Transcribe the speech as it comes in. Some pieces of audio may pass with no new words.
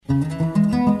Good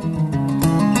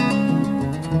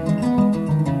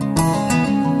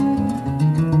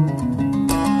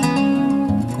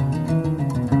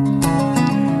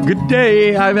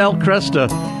day, I'm Al Kresta.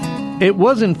 It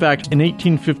was, in fact, in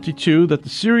 1852 that the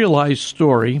serialized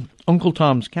story, Uncle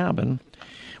Tom's Cabin,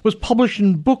 was published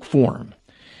in book form.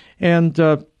 And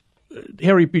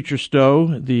Harriet Beecher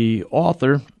Stowe, the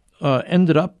author,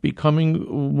 ended up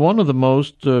becoming one of the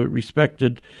most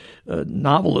respected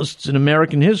novelists in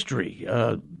American history.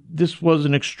 This was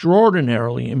an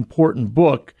extraordinarily important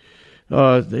book.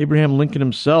 Abraham Lincoln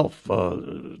himself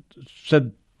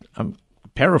said, I'm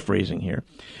paraphrasing here,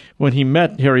 when he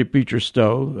met Harriet Beecher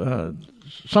Stowe,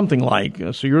 something like,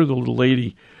 so you're the little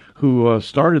lady who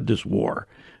started this war,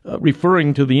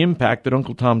 referring to the impact that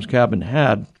Uncle Tom's Cabin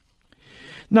had.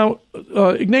 Now,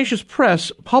 Ignatius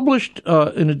Press published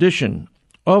an edition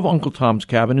of Uncle Tom's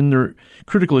Cabin in their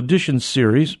critical editions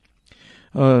series.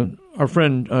 Our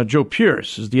friend Joe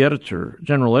Pierce is the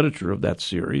general editor of that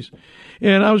series.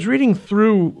 And I was reading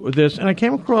through this, and I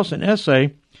came across an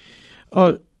essay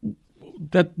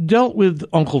that dealt with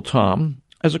Uncle Tom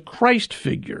as a Christ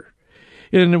figure.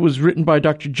 And it was written by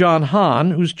Dr. John Hahn,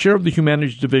 who's chair of the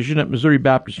Humanities Division at Missouri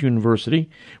Baptist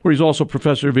University, where he's also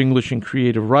professor of English and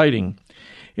creative writing.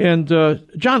 And,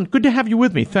 John, good to have you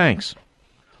with me. Thanks.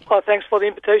 Thanks for the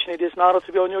invitation. It is an honor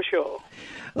to be on your show.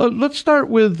 Let's start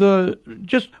with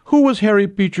just who was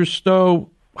Harriet Beecher Stowe?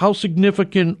 How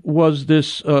significant was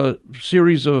this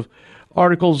series of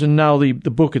articles and now the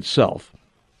book itself?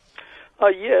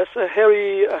 Yes,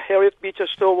 Harriet Beecher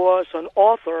Stowe was an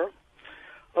author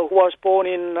who was born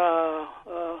in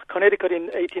Connecticut in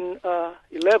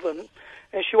 1811,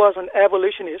 and she was an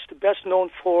abolitionist, best known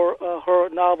for her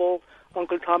novel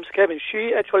Uncle Tom's Cabin.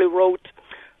 She actually wrote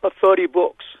 30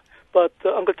 books, but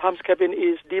Uncle Tom's Cabin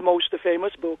is the most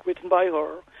famous book written by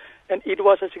her, and it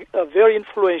was very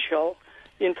influential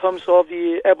in terms of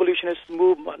the abolitionist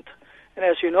movement. And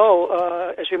as you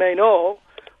know, as you may know,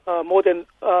 more than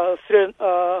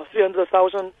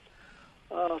 300,000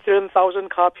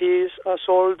 copies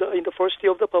sold in the first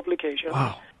year of the publication.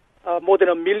 Wow. More than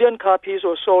 1 million copies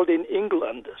were sold in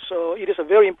England. So it is a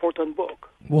very important book.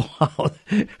 Wow.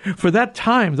 For that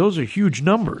time, those are huge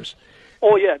numbers.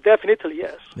 Oh, yeah, definitely,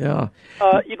 yes. Yeah.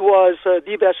 It was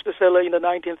the bestseller in the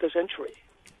 19th century.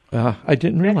 I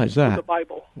didn't realize that. The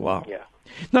Bible. Wow. Yeah.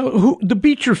 Now, the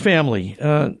Beecher family,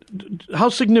 how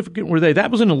significant were they? That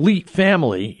was an elite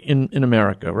family in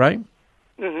America, right?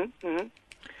 Mm-hmm. Mm-hmm.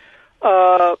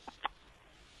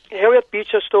 Harriet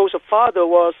Beecher Stowe's father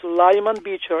was Lyman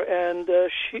Beecher, and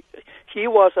he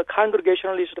was a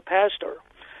Congregationalist pastor,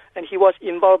 and he was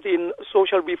involved in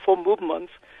social reform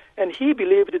movements, and he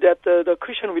believed that the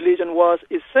Christian religion was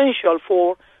essential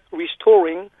for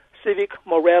restoring civic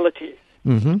morality.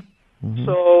 Mm-hmm. Mm-hmm.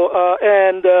 So,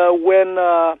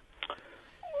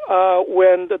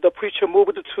 when the preacher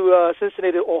moved to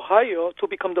Cincinnati, Ohio, to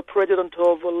become the president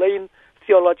of Lane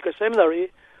Theological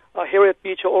Seminary, Harriet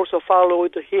Beecher also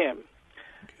followed him.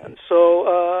 Okay. And so,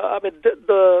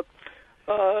 the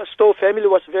Stowe family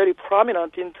was very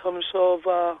prominent in terms of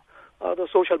the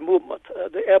social movement,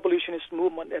 the abolitionist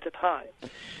movement at the time.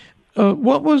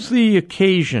 What was the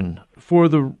occasion for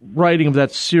the writing of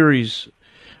that series,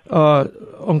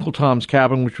 Uncle Tom's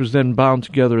Cabin, which was then bound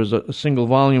together as a single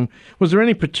volume? Was there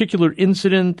any particular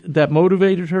incident that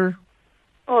motivated her?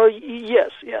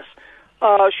 Yes.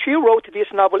 She wrote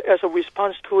this novel as a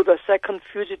response to the Second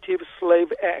Fugitive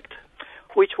Slave Act,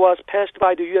 which was passed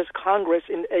by the U.S. Congress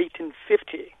in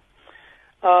 1850.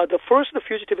 The first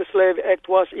Fugitive Slave Act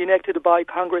was enacted by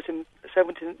Congress in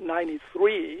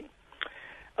 1793.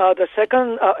 The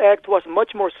second act was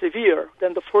much more severe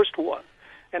than the first one.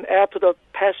 And after the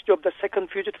passage of the Second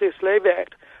Fugitive Slave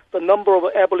Act, the number of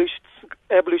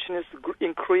abolitionists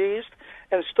increased,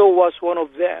 and Stowe was one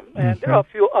of them. Mm-hmm. And there are a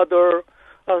few other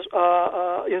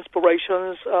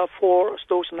inspirations for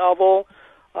Stowe's novel,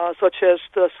 such as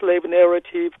the slave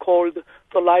narrative called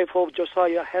The Life of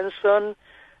Josiah Henson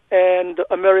and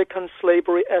American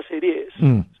Slavery as It Is.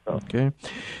 Okay.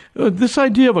 This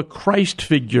idea of a Christ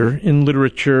figure in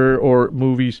literature or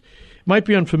movies might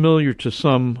be unfamiliar to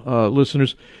some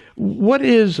listeners. What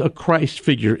is a Christ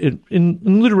figure in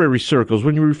literary circles?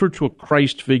 When you refer to a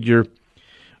Christ figure,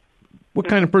 what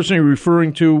kind of person are you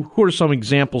referring to? Who are some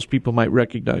examples people might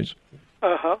recognize?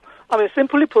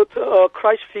 Simply put, a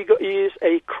Christ figure is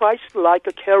a Christ-like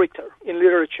character in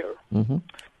literature. Mm-hmm.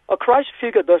 A Christ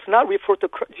figure does not refer to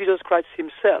Jesus Christ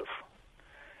himself.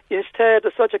 Instead,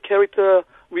 such a character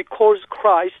records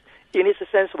Christ in his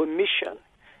sense of mission,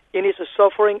 in his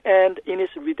suffering, and in his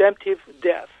redemptive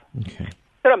death. Okay.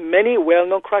 There are many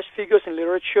well-known Christ figures in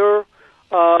literature.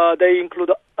 They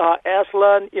include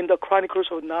Aslan in the Chronicles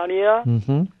of Narnia,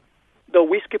 Mm-hmm. the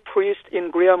Whiskey Priest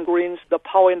in Graham Greene's The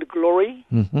Power and Glory,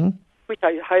 Mm-hmm. which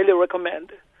I highly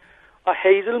recommend,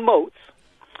 Hazel Motes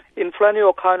in Flannery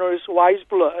O'Connor's Wise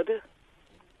Blood,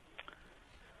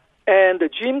 and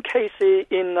Jim Casey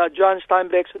in John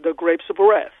Steinbeck's The Grapes of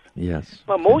Wrath. Yes.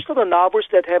 Most of the novels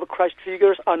that have Christ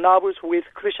figures are novels with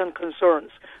Christian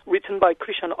concerns, written by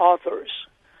Christian authors.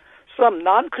 Some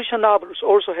non-Christian novels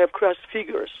also have Christ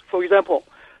figures. For example,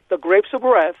 The Grapes of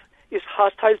Wrath is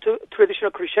hostile to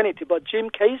traditional Christianity, but Jim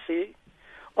Casey,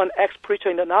 an ex-preacher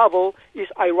in the novel, is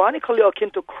ironically akin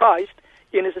to Christ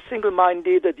in his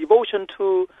single-minded devotion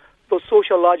to the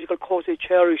sociological cause he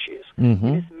cherishes, in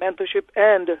his mentorship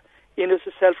and in his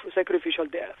self-sacrificial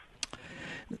death.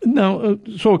 Now,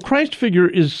 so a Christ figure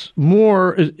is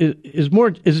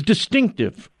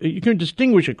distinctive. You can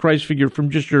distinguish a Christ figure from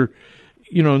just your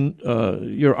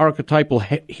archetypal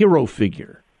hero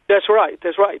figure. That's right.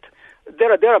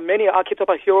 There are many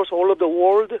archetypal heroes all over the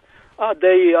world.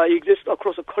 They exist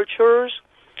across the cultures.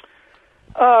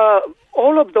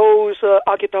 All of those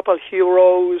archetypal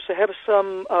heroes have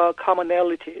some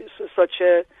commonalities, such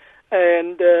as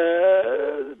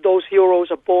those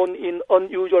heroes are born in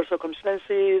unusual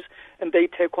circumstances, and they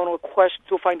take on a quest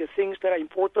to find the things that are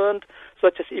important,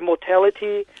 such as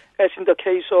immortality, as in the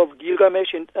case of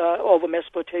Gilgamesh of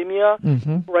Mesopotamia,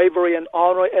 bravery and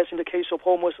honor, as in the case of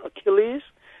Homer's Achilles,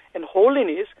 and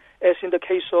holiness, as in the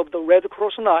case of the Red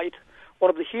Cross Knight, one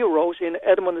of the heroes in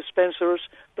Edmund Spenser's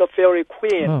The Faerie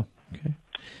Queene. Oh, okay.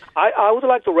 I would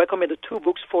like to recommend 2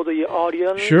 books for the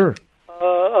audience. Sure.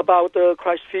 About the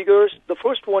Christ figures. The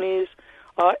first one is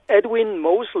Edwin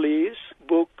Mosley's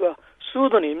book,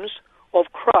 Pseudonyms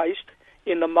of Christ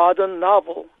in a Modern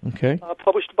Novel, Okay.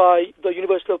 published by the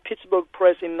University of Pittsburgh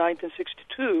Press in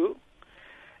 1962,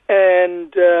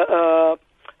 and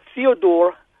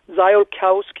Theodore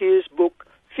Zyolkowski's book,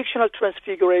 Fictional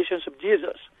Transfigurations of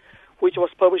Jesus, which was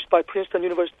published by Princeton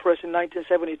University Press in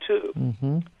 1972.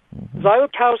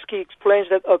 Zyolkowski explains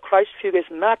that a Christ figure is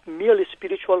not merely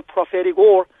spiritual, prophetic,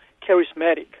 or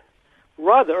charismatic.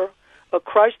 Rather, a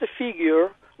Christ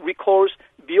figure recalls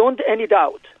beyond any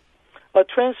doubt a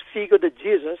transfigured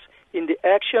Jesus in the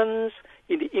actions,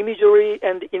 in the imagery,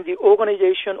 and in the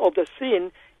organization of the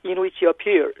scene in which he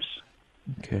appears.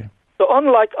 Okay. So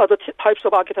unlike other types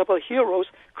of archetypal heroes,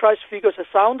 Christ figures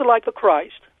sound like a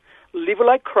Christ, live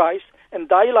like Christ, and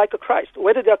die like a Christ,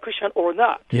 whether they are Christian or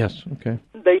not. Yes. Okay.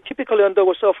 They typically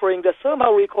undergo suffering that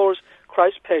somehow recalls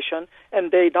Christ's passion,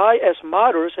 and they die as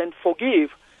martyrs and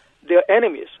forgive their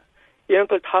enemies. In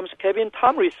Uncle Tom's Cabin,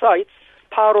 Tom recites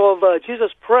part of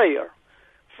Jesus' prayer,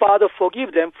 "Father,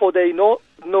 forgive them, for they know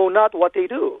not what they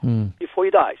do," before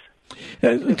he dies.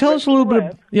 Tell us a little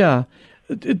bit. Why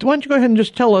don't you go ahead and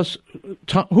just tell us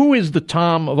who is the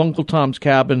Tom of Uncle Tom's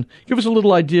Cabin? Give us a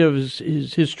little idea of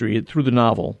his history through the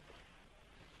novel.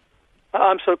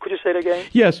 I'm sorry, could you say it again?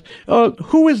 Yes.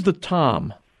 Who is the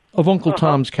Tom of Uncle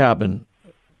Tom's Cabin?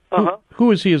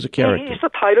 Who is he as a character? He's the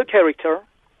title character,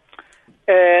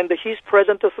 and he's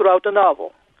present throughout the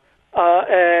novel.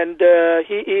 And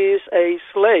he is a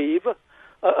slave,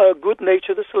 a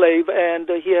good-natured slave, and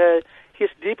he's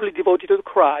deeply devoted to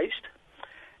Christ.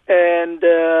 And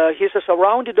he's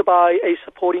surrounded by a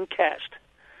supporting cast.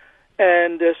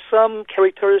 And some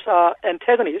characters are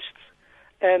antagonists,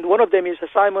 and one of them is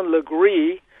Simon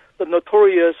Legree, the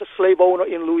notorious slave owner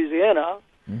in Louisiana.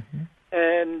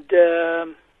 And,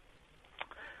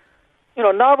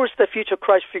 novels that feature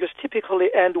Christ figures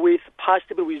typically end with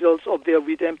positive results of their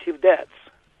redemptive deaths.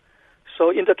 So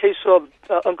in the case of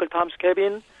Uncle Tom's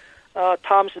Cabin,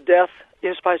 Tom's death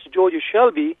inspires George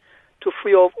Shelby to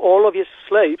free all of his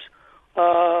slaves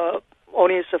on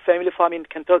his family farm in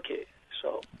Kentucky.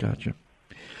 So, Gotcha.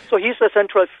 So he's the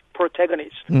central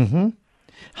protagonist.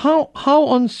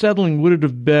 How unsettling would it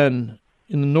have been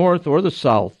in the North or the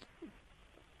South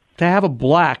to have a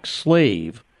black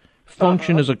slave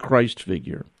function as a Christ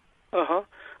figure? I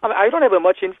mean, I don't have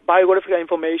much biographical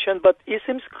information, but it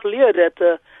seems clear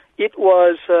that it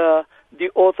was the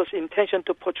author's intention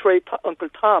to portray Uncle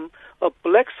Tom, a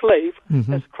black slave,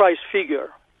 as Christ's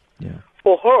figure. Yeah.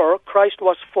 For her, Christ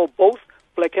was for both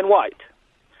black and white.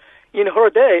 In her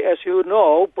day, as you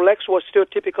know, blacks were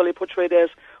stereotypically portrayed as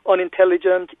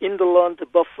unintelligent, indolent,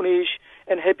 buffoonish,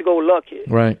 and happy-go-lucky.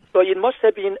 Right. So it must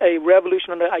have been a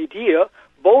revolutionary idea,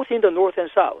 both in the North and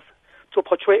South, to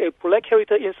portray a black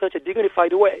character in such a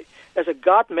dignified way, as a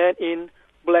God-man in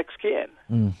black skin.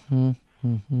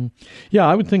 Yeah,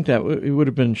 I would think that it would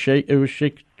have been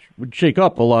would shake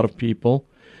up a lot of people.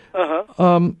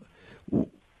 How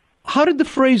did the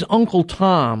phrase Uncle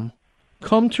Tom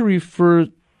come to refer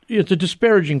it's a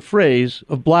disparaging phrase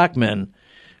of black men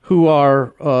who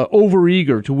are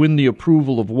overeager to win the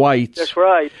approval of whites. That's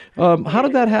right. How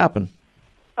did that happen?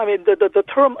 I mean, the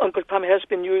term Uncle Tom has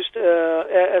been used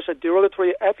as a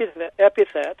derogatory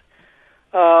epithet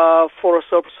for a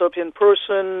certain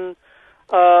person.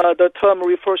 The term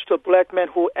refers to a black man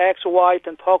who acts white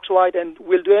and talks white and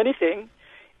will do anything,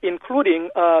 including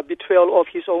betrayal of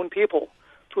his own people,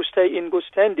 to stay in good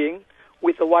standing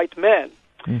with a white man.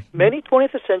 Mm-hmm. Many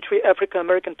 20th century African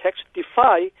American texts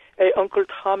defy a Uncle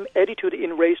Tom attitude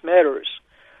in race matters.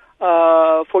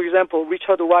 For example,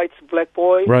 Richard Wright's Black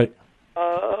Boy, right.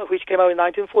 Which came out in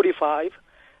 1945,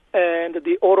 and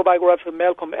the autobiography of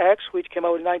Malcolm X, which came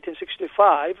out in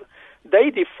 1965, they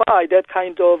defy that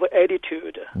kind of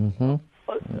attitude. Mm-hmm.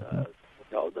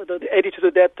 The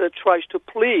attitude that tries to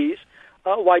please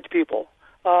white people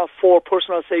for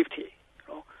personal safety.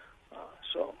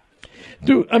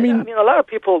 I mean, a lot of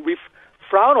people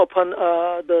frown upon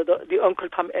the Uncle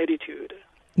Tom attitude.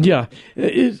 Yeah,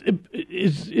 is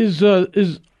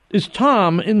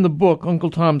Tom in the book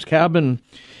Uncle Tom's Cabin?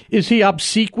 Is he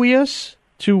obsequious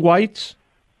to whites?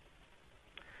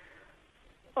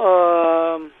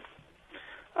 I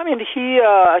mean, he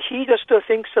just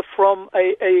thinks from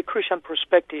a Christian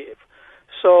perspective.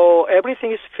 So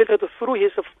everything is filtered through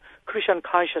his Christian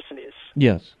consciousness.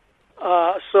 Yes.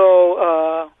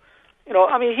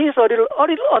 I mean, he's a little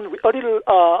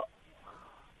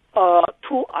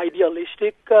too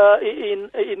idealistic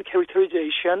in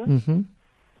characterization. Mm-hmm.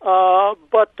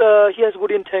 But he has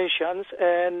good intentions,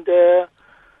 and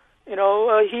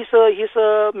he's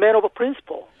a man of a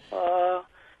principle.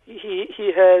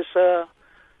 He has a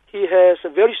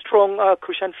very strong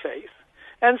Christian faith,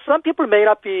 and some people may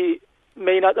not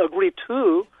agree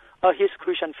to his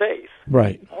Christian faith.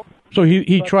 Right. So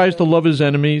he tries to love his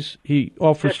enemies. He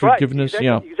offers forgiveness. Right.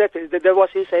 Exactly, yeah, exactly. That was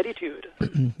his attitude.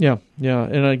 Yeah.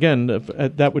 And again,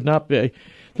 that would not be.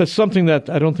 That's something that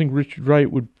I don't think Richard Wright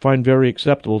would find very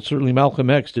acceptable. Certainly, Malcolm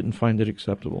X didn't find it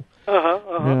acceptable.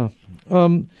 Yeah.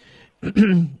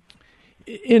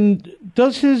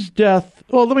 Does his death?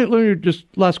 Oh, let me just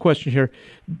last question here.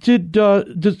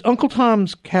 Does Uncle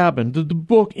Tom's Cabin? Did the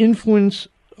book influence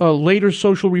later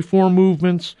social reform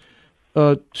movements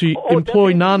to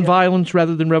employ nonviolence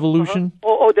rather than revolution?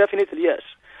 Oh, definitely, yes.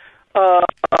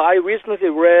 I recently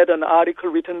read an article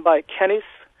written by Kenneth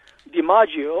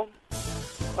DiMaggio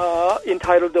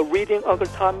entitled "Reading Uncle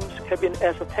Tom's Cabin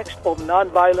as a Text of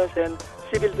Nonviolence and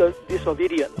Civil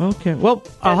Disobedience." Okay, well,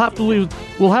 we'll have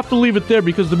to leave it there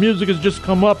because the music has just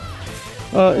come up.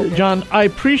 John, I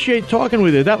appreciate talking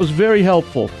with you. That was very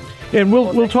helpful, and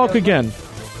we'll talk again.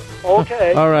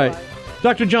 Okay. All right. Bye.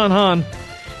 Dr. John Hahn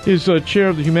is chair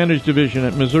of the Humanities Division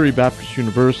at Missouri Baptist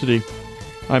University.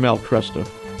 I'm Al Kresta.